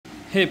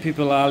Hey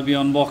people, I'll be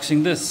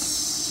unboxing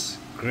this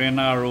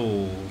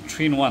Grenaro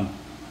 3-in-1.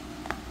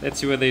 Let's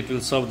see whether it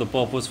will serve the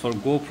purpose for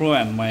GoPro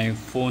and my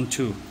phone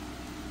too.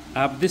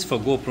 I have this for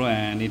GoPro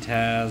and it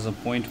has a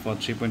point for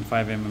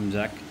 3.5mm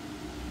jack.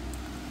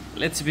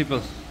 Let's see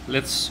people,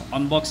 let's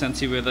unbox and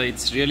see whether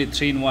it's really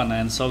 3-in-1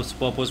 and serves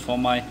purpose for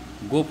my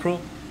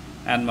GoPro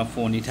and my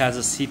phone. It has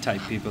a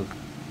C-type people.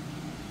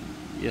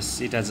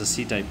 Yes, it has a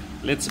C-type.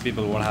 Let's see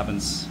people what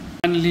happens.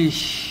 Finally,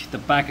 the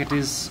packet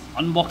is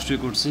unboxed, you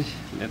could see.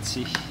 Let's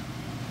see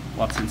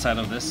what's inside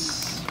of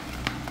this.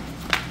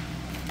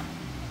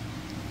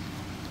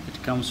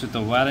 It comes with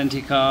a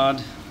warranty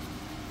card.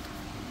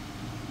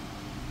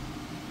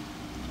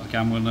 Okay,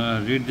 I'm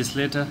gonna read this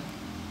later.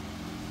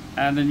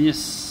 And then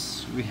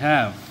yes, we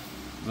have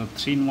the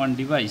 3-in-1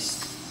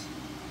 device.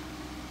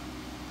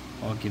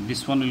 Okay,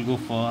 this one will go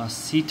for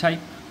C-type.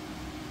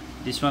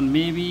 This one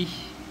maybe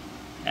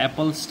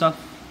Apple stuff.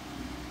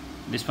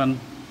 This one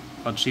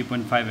for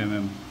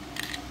 3.5mm.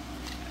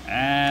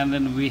 And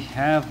then we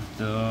have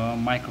the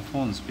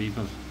microphones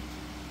people.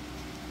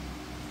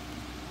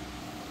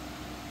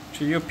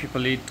 To you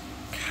people, it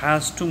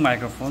has two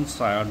microphones.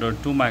 So I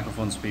ordered two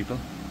microphones people.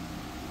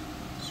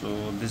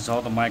 So this is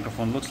how the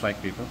microphone looks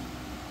like people.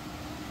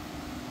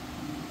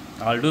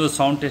 I'll do the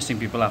sound testing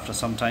people after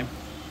some time.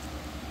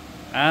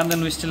 And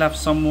then we still have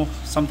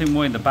something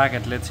more in the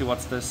packet. Let's see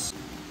what's this.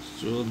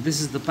 So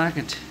this is the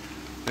packet.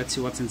 Let's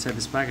see what's inside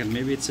this packet.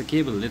 Maybe it's a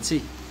cable. Let's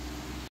see.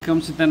 It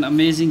comes with an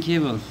amazing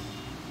cable.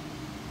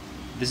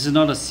 This is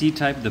not a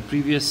C-type, the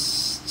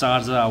previous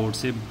charger I would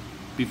say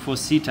before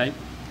C-type,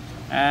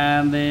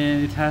 and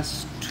then it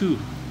has two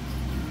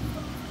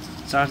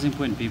charging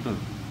point people.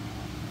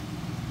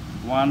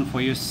 One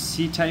for your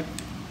C-type.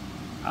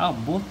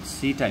 Both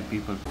C-type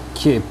people.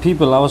 Okay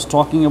people, I was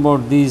talking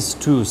about these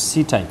two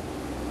C-type.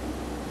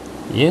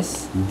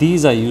 Yes,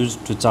 these are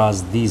used to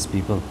charge these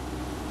people.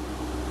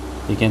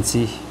 You can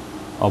see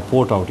a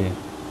port out here,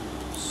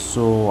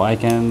 so I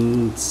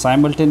can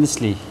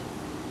simultaneously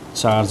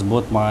charge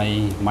both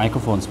my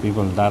microphones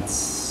people.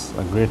 That's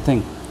a great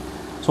thing.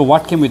 So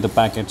what came with the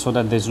packet, so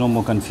that there's no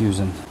more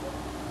confusion?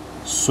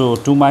 So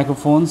two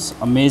microphones,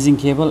 amazing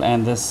cable,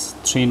 and this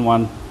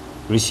 3-in-1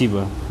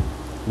 receiver.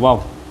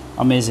 Wow,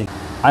 amazing.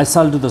 I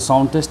shall do the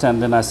sound test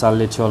and then I shall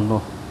let you all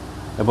know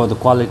about the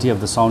quality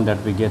of the sound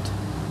that we get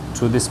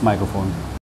through this microphone.